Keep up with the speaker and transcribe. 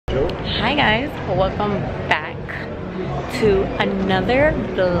Hi guys, welcome back to another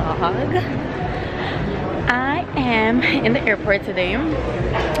vlog. I am in the airport today.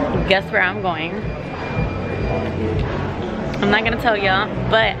 Guess where I'm going? I'm not gonna tell y'all,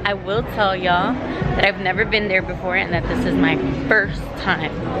 but I will tell y'all that I've never been there before and that this is my first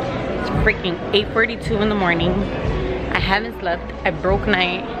time. It's freaking 8:42 in the morning. I haven't slept. I broke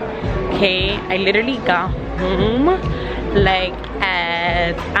night. Okay, I literally got home like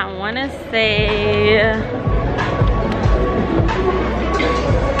at, I wanna say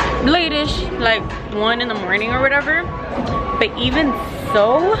late-ish, like 1 in the morning or whatever. But even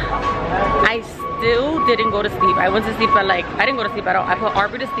so, I still didn't go to sleep. I went to sleep at like, I didn't go to sleep at all. I put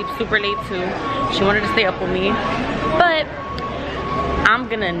Aubrey to sleep super late too. She wanted to stay up with me. But I'm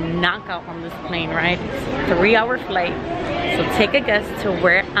gonna knock out on this plane ride. It's a 3-hour flight. So take a guess to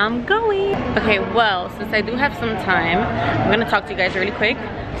where I'm going. Okay, well, since I do have some time, I'm gonna talk to you guys really quick.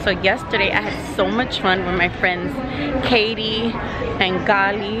 So yesterday I had so much fun with my friends Katie and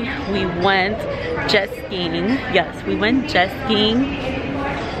Gali. We went jet skiing. Yes, we went jet skiing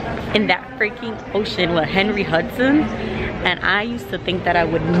in that freaking ocean with Henry Hudson. And I used to think that I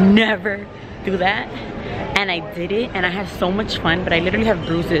would never do that. And I did it and I had so much fun, but I literally have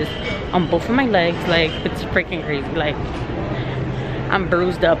bruises on both of my legs. Like, it's freaking crazy. Like, I'm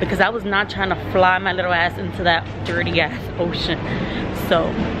bruised up because I was not trying to fly my little ass into that dirty ass ocean. So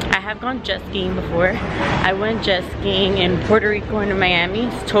I have gone jet skiing before. I went jet skiing in Puerto Rico and in Miami.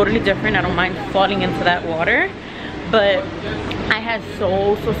 It's totally different. I don't mind falling into that water, but I had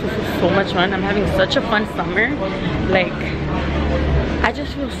so much fun. I'm having such a fun summer. Like, I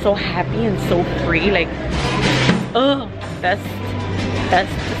just feel so happy and so free. Like, oh, best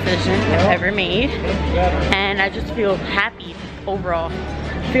decision I've ever made. And I just feel happy overall. I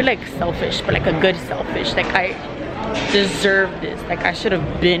feel like selfish, but like a good selfish. Like, I deserve this. Like, I should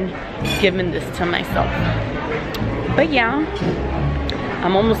have been given this to myself. But yeah,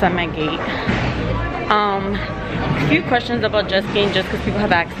 I'm almost at my gate. A few questions about jet skiing, just because people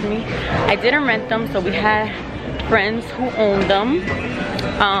have asked me. I didn't rent them, so we had friends who own them.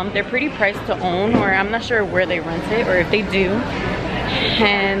 They're pretty priced to own, or I'm not sure where they rent it or if they do.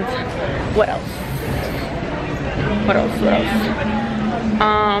 And what else?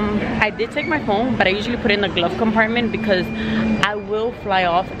 I did take my phone, but I usually put it in the glove compartment because I will fly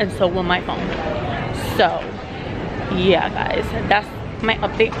off and so will my phone. So yeah guys, that's my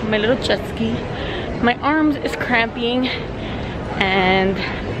update on my little jet ski. My arms is cramping and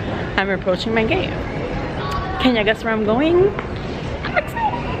I'm approaching my gate. Can you guess where I'm going? I'm excited.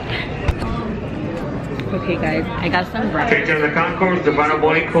 Okay guys, I got some breakfast. Attention the concourse, the final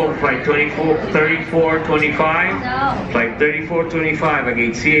boarding code flight 3425. Flight 3425 at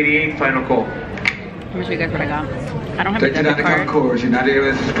gate C88, final call. Let me show you guys what I got. I don't have a Attention debit the card. concourse, United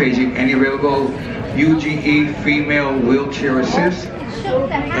Airlines is paging any available UGE female wheelchair assist.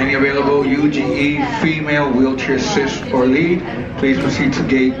 Any available UGE female wheelchair assist or lead, please proceed to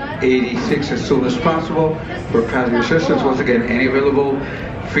gate 86 as soon as possible for passenger assistance. Once again, any available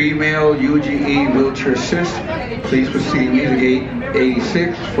female UGE wheelchair assist, please proceed to gate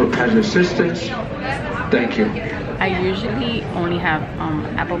 86 for passenger assistance. Thank you. I usually only have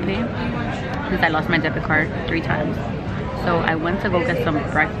Apple Pay since I lost my debit card 3 times. So I went to go get some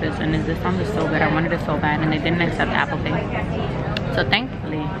breakfast and this sounded so good. I wanted it so bad and they didn't accept Apple Pay. So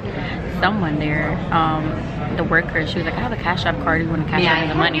thankfully, someone there, the worker, she was like, I have a Cash App card. You want to cash out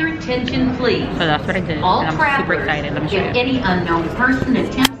the money? Your attention, please. So that's what I did. All and I'm super excited. Let me show you. If any unknown person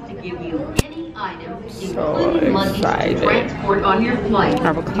attempts to give you any item, including luggage to transport on your flight,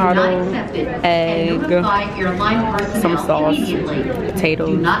 Avocado, do not accept it, egg, and notify airline personnel some sauce, immediately. potatoes,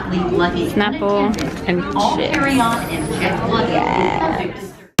 Do not leave luggage Snapple, unattended. and All chips. carry-on and checked luggage is subject to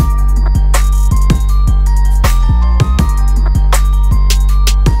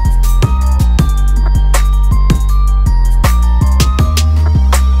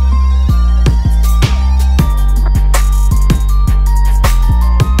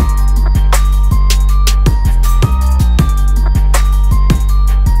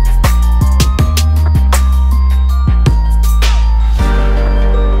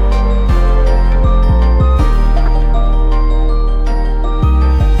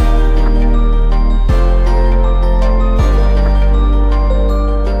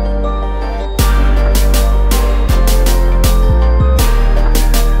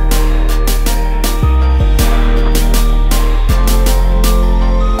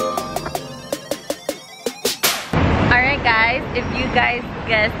if you guys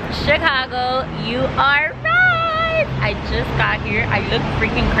guessed Chicago, you are right. I just got here. I look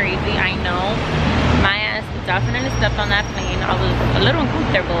freaking crazy, I know. My ass definitely stepped on that plane. I was a little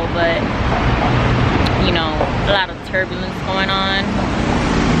uncomfortable, but you know, a lot of turbulence going on.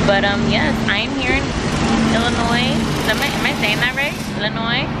 But yes, I am here in Illinois. Am I saying that right?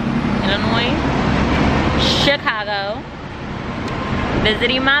 Illinois, Chicago,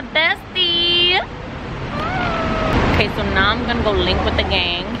 visiting my bestie. Okay, so now I'm gonna go link with the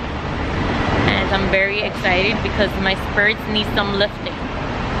gang, and I'm very excited because my spirits need some lifting,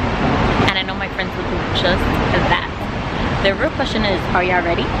 and I know my friends will do just that. The real question is, are y'all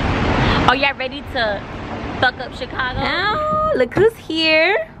ready? Are y'all ready to fuck up Chicago? Oh, look who's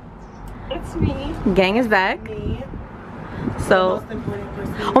here. It's me. Gang is back. Me. So,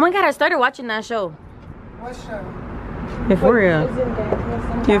 oh my god, I started watching that show. What show? Euphoria.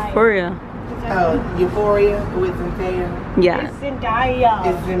 Euphoria. Oh, Euphoria with Zendaya. Yeah. It's Zendaya.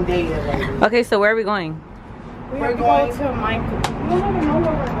 It's Zendaya, baby. Okay, so where are we going? We're going to Michael. We don't even know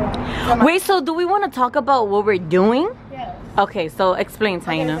where we're going. Wait, so do we want to talk about what we're doing? Yes. Okay, so explain,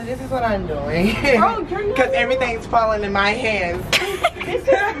 Taina. Okay, so this is what I'm doing. Oh, you're not. Because everything's falling in my hands. This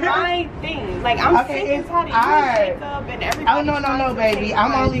is my thing. Like, I'm sick and tired of you, Jacob, and everybody. Oh, no, baby.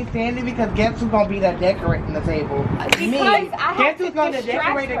 I'm only standing because guess who's going to be the decorating the table? Because Me. I have Guess to who's going to distract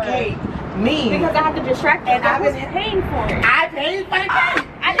decorate the her. cake? Me. Because I have to distract her. And I I was was- paying for it. I paid for the cake.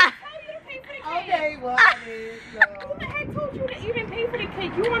 I didn't tell you to pay for the cake. Okay, well, I did, Who the heck told you to even pay for the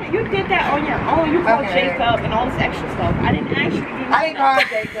cake? You did that on your own. You called Okay. Jacob and all this extra stuff. I didn't ask you to do I didn't call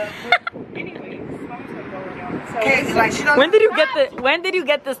Jacob. Anyways, I'm gonna go with y'all. So, Okay, like, she don't When did you get this? When did you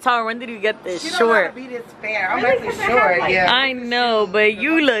get this tall? When did you get this She don't know how short? to be this fair. I'm Really? actually 'Cause I short, have, like, yeah. I know, but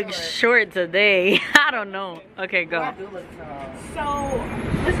you look short today. I don't know. Okay, go. I do look tall. So,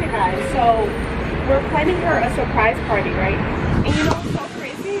 listen guys, so we're planning her a surprise party, right? And you know what's so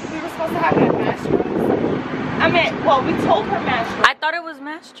crazy? We were supposed to have it at Mastro's. I mean, well, we told her Mastro's. I thought it was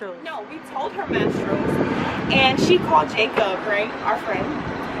Mastro. No, we told her Mastro's. And she called Jacob, right? Our friend.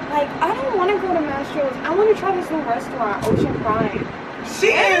 Like, I don't want to go to Mastro's. I want to try this new restaurant, Ocean Prime. She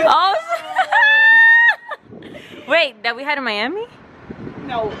is. Oh. Wait, that we had in Miami?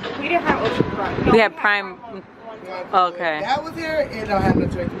 No, we didn't have Ocean Prime. No, We had Prime. one time. Okay. That was here. It don't have no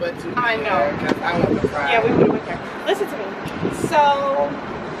choice but to. I know. Because I want the fries. Yeah, we would have went there. Listen to me. So,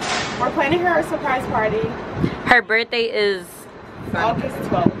 we're planning her a surprise party Her birthday is August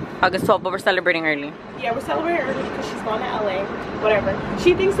 12th. August 12th, but we're celebrating early. Yeah, we're celebrating early because she's going to LA. Whatever.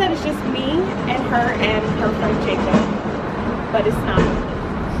 She thinks that it's just me and her friend Jacob. But it's not.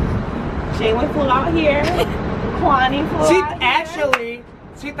 Jalen flew out here. Kwani flew She out actually,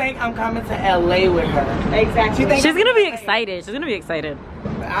 she think I'm coming to LA with her. here. Exactly. She thinks- She's gonna be excited. She's gonna be excited.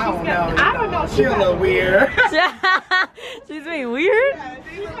 I don't know. I don't know. She a little weird. She's being weird.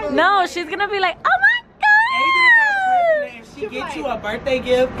 No, she's gonna be like, oh my god. If she gets you a birthday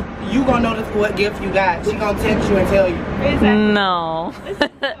gift, you gonna notice what gift you got. She gonna text you and tell you. Exactly. No. Listen,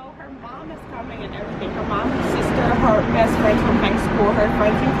 so her mom is coming and everything. Her mom, her sister, her best friends from high school, her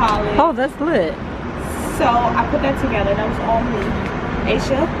friends in college. Oh, that's lit. So I put that together. That was all me.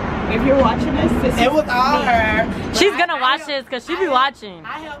 Aisha, if you're watching this It was all me. her. She's But gonna I watch help- this because she I be help- watching.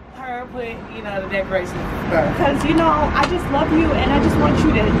 I helped her put, the decorations first. Because, you know, I just love you and I just want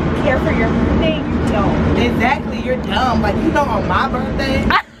you to care for your thing. You don't. Exactly, you're dumb. Like, on my birthday,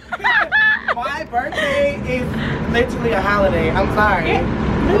 my birthday is literally a holiday. I'm sorry. Yeah,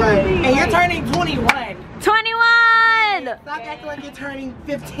 Like, literally, and you're like- turning 21. 21. Stop acting like you're turning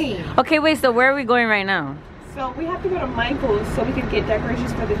 15. Okay, wait. So where are we going right now? So we have to go to Michael's so we can get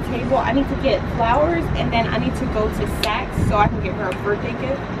decorations for the table. I need to get flowers and then I need to go to Saks so I can get her a birthday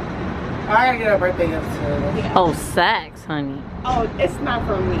gift. I gotta get her birthday gift too. Oh, Saks, honey. Oh, it's not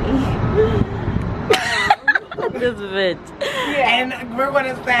for me. This bitch. Yeah. And we're going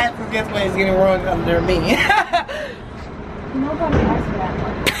to Saks because guess what? It's getting wrong under me. Nobody asked for that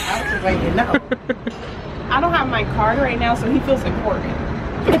one. I was just letting you know. I don't have my card right now, so he feels important.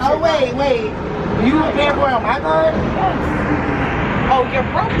 Oh, wait. You paying for it on my card? Yes. Oh, you're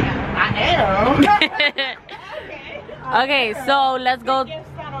broke now. I am. Okay, so let's go. Gifts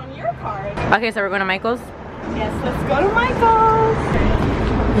not on your card. Okay, so we're going to Michael's. Yes, let's go to Michael's.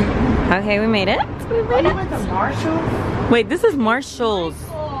 Okay, we made it. We made You went to Marshall? Wait, this is Marshall's.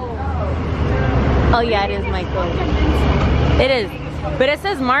 Oh yeah, it is Michael's. It is, but it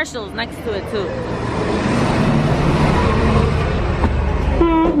says Marshall's next to it too.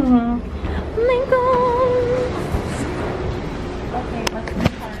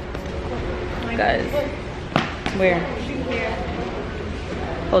 Guys, where?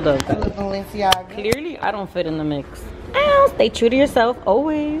 Hold up. Balenciaga. Clearly, I don't fit in the mix. Ow, stay true to yourself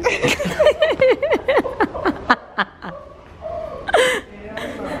always.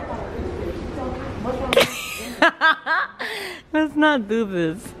 not do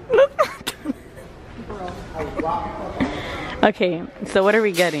this. Okay, so what are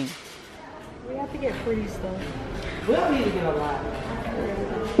we getting? We have to get free stuff. We don't need to get a lot.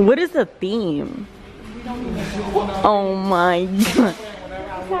 What is the theme? Oh my god.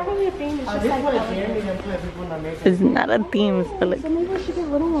 It's not really a theme, it's just like It's not a theme, it's for like... So maybe we should get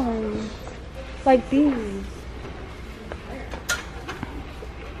little ones. Like these.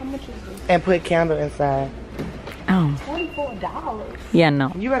 How much is this? And put candle inside. Oh. $24. Yeah,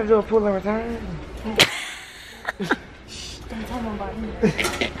 no. You gotta do a pull and return. Don't tell nobody.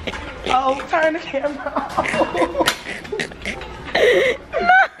 Oh, turn the camera off.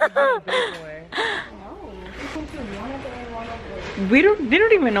 They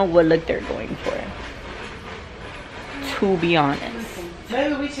don't even know what look they're going for. To be honest.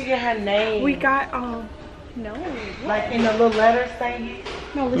 Maybe we should get her name. We got, no. Like in the little letters thingy.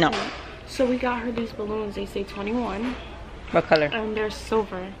 No, listen. No. So we got her these balloons. They say 21. What color? And they're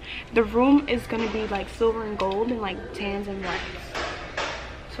silver. The room is gonna be like silver and gold and like tans and whites.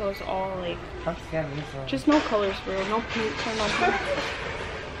 So it's all like, I'm scared of this one. just no colors, bro. No pinks or nothing.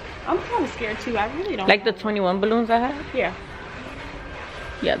 I'm kind of scared too. I really don't. Like the have 21 balloons I had? it. Yeah.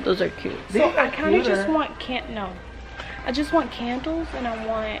 Yeah, those are cute. So I kind of just want I just want candles and I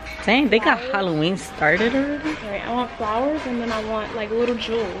want. Dang, they got flowers. Halloween started already? Right, I want flowers and then I want like little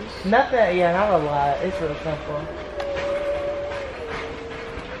jewels. Nothing, yeah, not a lot. It's real simple.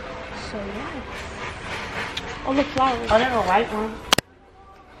 So yeah. Oh, look, flowers. Oh, there's a white one.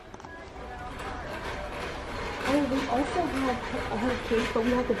 Oh, we also have her cake, but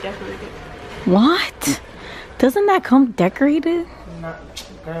we have to decorate it. What? Doesn't that come decorated? Not,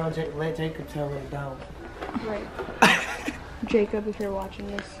 girl, let Jacob tell it down. Right. Jacob, if you're watching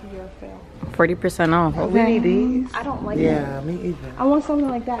this, you're a fail. 40% off. Oh, we need these. I don't like Yeah, that. me either. I want something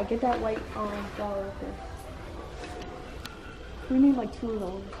like that. Get that white flower right there. We need like 2 of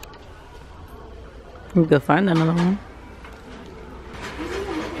those. You could find another one.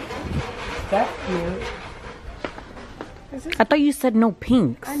 That's cute. I thought you said no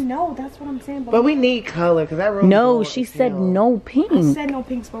pinks. I know, that's what I'm saying. But we need color because that room. No, she said no I pink. said no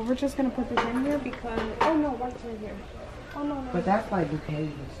pinks, but we're just gonna put this in here because. Oh no, white's right here. Oh no, no. But that's like bouquets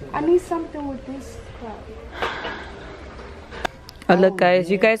and shit. I need something with this crap. Oh, look,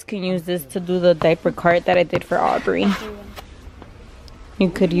 guys, you guys can use this to do the diaper cart that I did for Aubrey. You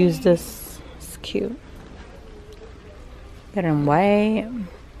could use this. It's cute. Got it in white.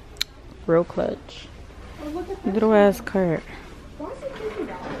 Real clutch. Oh, look at this. Little ass cart. Why is it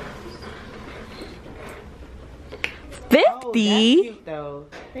 $50? Oh, that's 50? cute though.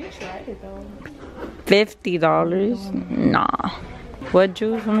 They tried it though. $50? Nah. What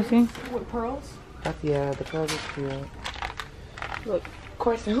juice? Let me see. With pearls? That's, yeah, the color's cute. Look.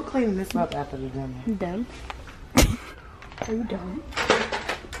 Question, who cleaned this up after the dinner? Them. Are you dumb?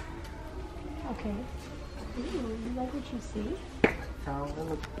 Okay. Ooh, you like what you see? So it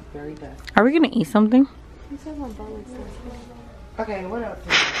looks very dusty. Are we gonna eat something? You said my ball looks like Okay, what else?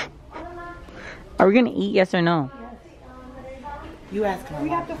 Are we gonna eat? Yes or no? You ask we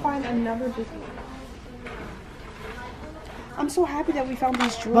her. have to find another business. I'm so happy that we found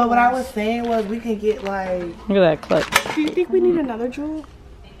these jewels. But what I was saying was we can get like. Look at that clutch. Do you think we need another jewel?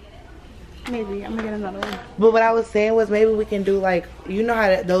 Maybe. I'm gonna get another one. But what I was saying was maybe we can do like, you know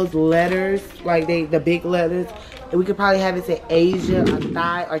how those letters, like the big letters, and we could probably have it say Asia or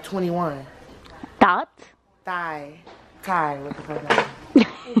Thai or 21. Dot? Thai. What the fuck?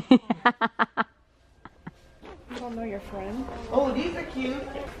 You don't know your friend? Oh, these are cute.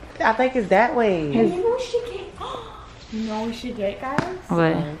 I think it's that way. You know what we should get? You know what we should get, guys?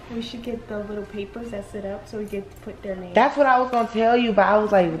 What? We should get the little papers that sit up so we get to put their name. That's what I was gonna tell you, but I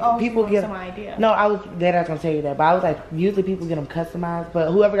was like, Oh, people you get. want some idea. No, I was gonna tell you that, but I was like, usually people get them customized,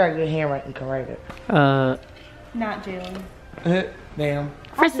 but whoever got good handwriting can write it. Not Jalen. Damn.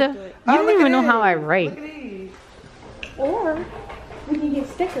 Krista, do it. you Oh, don't look even at know how I these. write. Look at these. Or we can get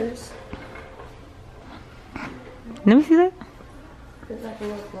stickers. Let me see that. It's like a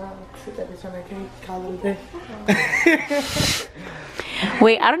little flower. Sit that bitch on that cake. Call it a day.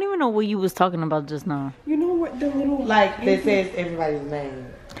 Wait, I don't even know what you was talking about just now. You know what the little Like that says everybody's name.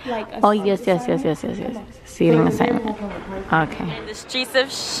 like a Oh, yes. Seating assignment. Okay. In the streets of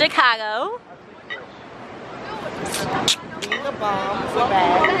Chicago. Being a bomb so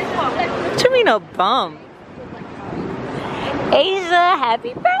bad. What you mean a bum? Asia,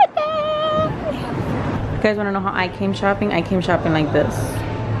 happy birthday! You guys want to know how I came shopping? I came shopping like this.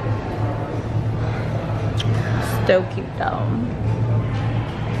 So cute though.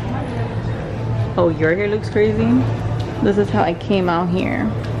 Oh, your hair looks crazy. This is how I came out here.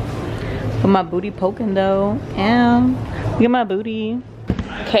 With my booty poking though. And Look at my booty.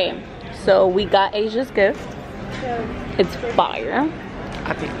 Okay, so we got Asia's gift. It's fire.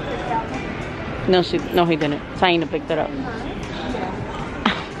 I think. No, he didn't. Taina picked it up.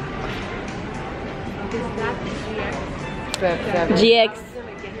 GX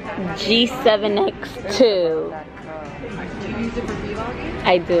G7X2.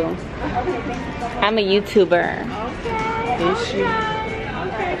 I do. I'm a YouTuber. Is she?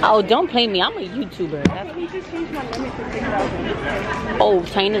 Oh, don't play me. I'm a YouTuber. Oh,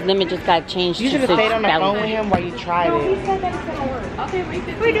 Taina's limit just got changed. You should have stayed on the phone with him while you tried it.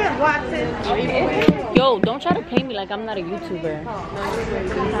 Yo, don't try to play me like I'm not a YouTuber.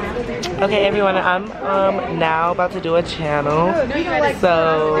 Okay, everyone, I'm now about to do a channel.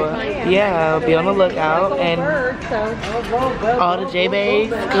 So yeah, be on the lookout, and all the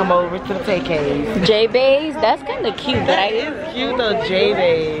J-Bays come over to the TKs. J-Bays, that's kind of cute, but That is cute though,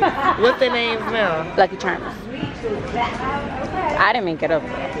 J-Bays. What's their names now? Lucky Charms. I didn't make it up.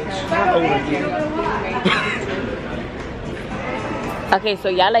 How old are you? Okay, so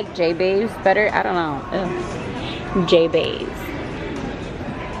y'all like J-Bays better? I don't know. J-Bays.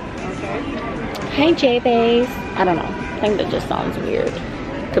 Hey J-Bays. I don't know. I think that just sounds weird.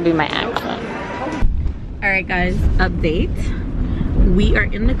 Could be my accent. Alright guys, update. We are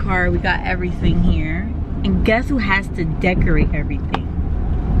in the car. We got everything here. And guess who has to decorate everything?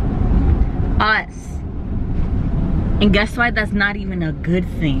 Us. And guess why that's not even a good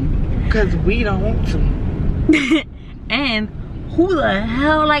thing? Because we don't want to. And who the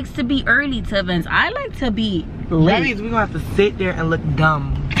hell likes to be early to events? I like to be late. That means we're going to have to sit there and look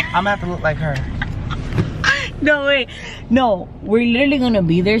dumb. I'm going to have to look like her. No, wait. No, we're literally going to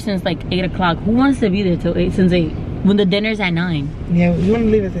be there since like 8 o'clock. Who wants to be there till 8? Since 8? When the dinner's at 9. Yeah, you want to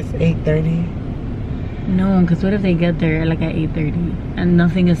leave us at 8:30? No, because what if they get there like at 8:30 and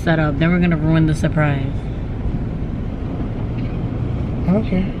nothing is set up? Then we're going to ruin the surprise. I don't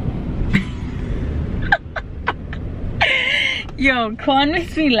care. Yo, Quan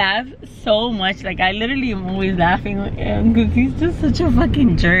makes me laugh so much. Like, I literally am always laughing with him because he's just such a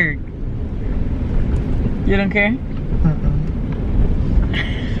fucking jerk. You don't care?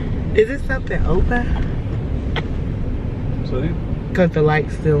 Is it something open? Sorry? Because the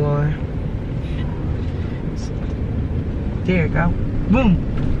light's still on. There you go. Boom.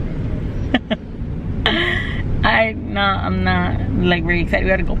 I'm not like very excited.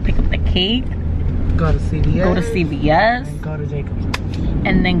 We gotta go pick up the cake. Go to CVS. Go to CVS. And go to Jacob's.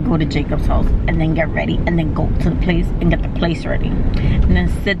 And then go to Jacob's house. And then get ready. And then go to the place and get the place ready. And then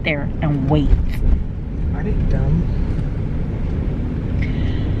sit there and wait. Are they dumb?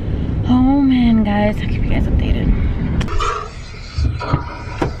 Oh man, guys. I'll keep you guys updated.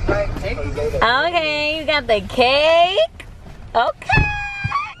 Okay, you got the cake. Okay.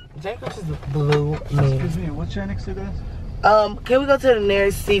 Jacob's is blue. Excuse me, what's your next to this? Can we go to the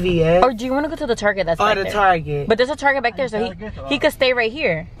nearest CVS? Or do you want to go to the Target that's Or back the there? Target. But there's a Target back there, so he could stay right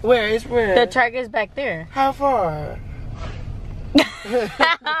here. Where? It's where? The Target's back there. How far?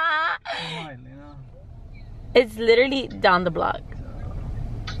 It's literally down the block.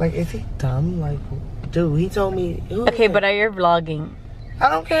 Like, is he dumb? Like, dude, he told me. Okay, but you're vlogging. I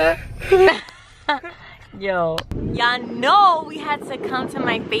don't care. Yo, y'all know we had to come to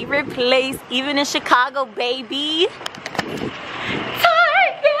my favorite place, even in Chicago, baby. Target!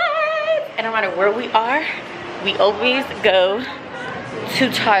 And no matter where we are, we always go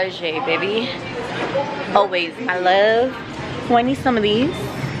to Target, baby. Always. I love. Oh, I need some of these.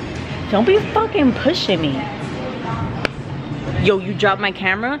 Don't be fucking pushing me. Yo, you dropped my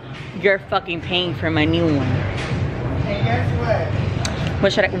camera, you're fucking paying for my new one. And guess what?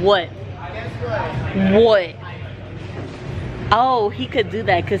 What should I, what? What? Oh, he could do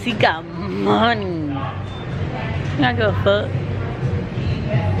that because he got money. Not give a fuck.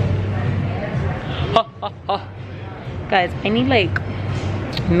 Guys, I need like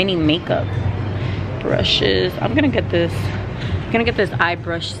mini makeup brushes. I'm gonna get this eye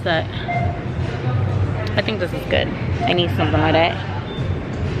brush set. I think this is good. I need something like that.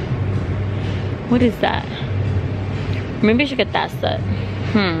 What is that? Maybe I should get that set.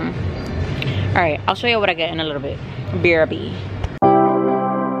 Alright, I'll show you what I get in a little bit. BRB.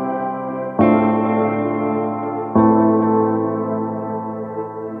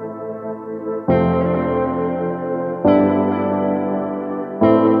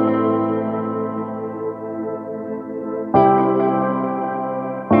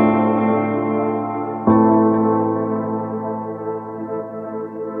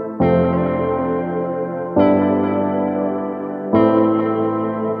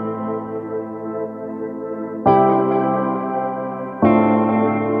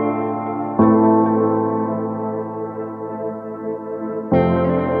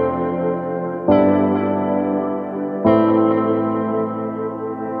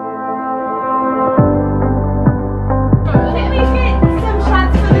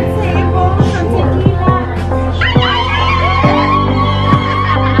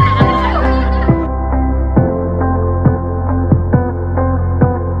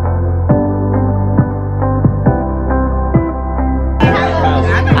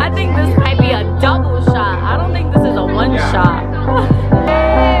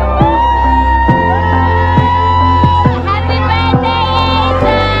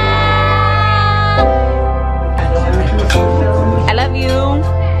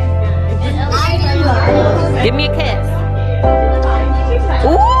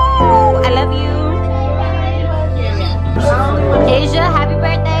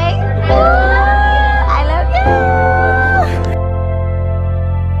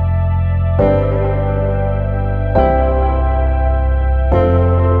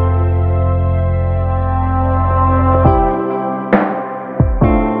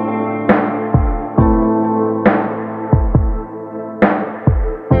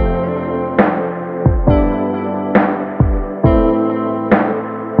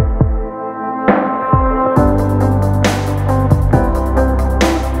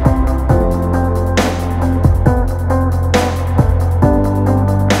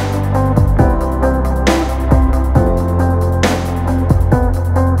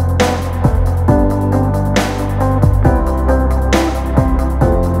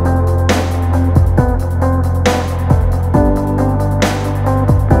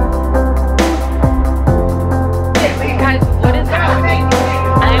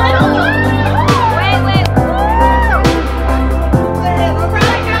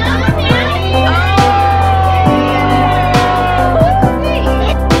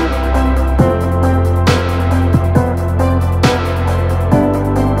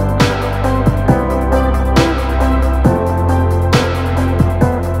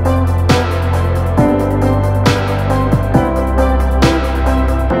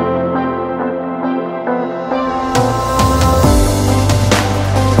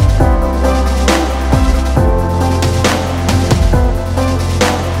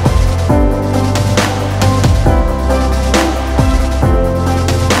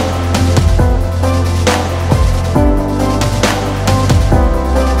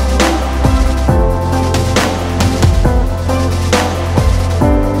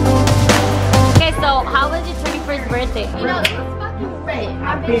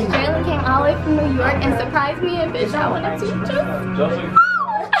 wanted to just.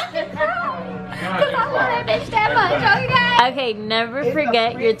 Okay, never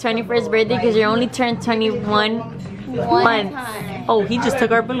forget your 21st birthday because you only turned 21 once. Oh, he just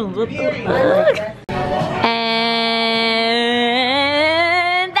took our balloons. What the fuck? And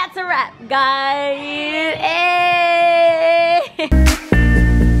that's a wrap, guys.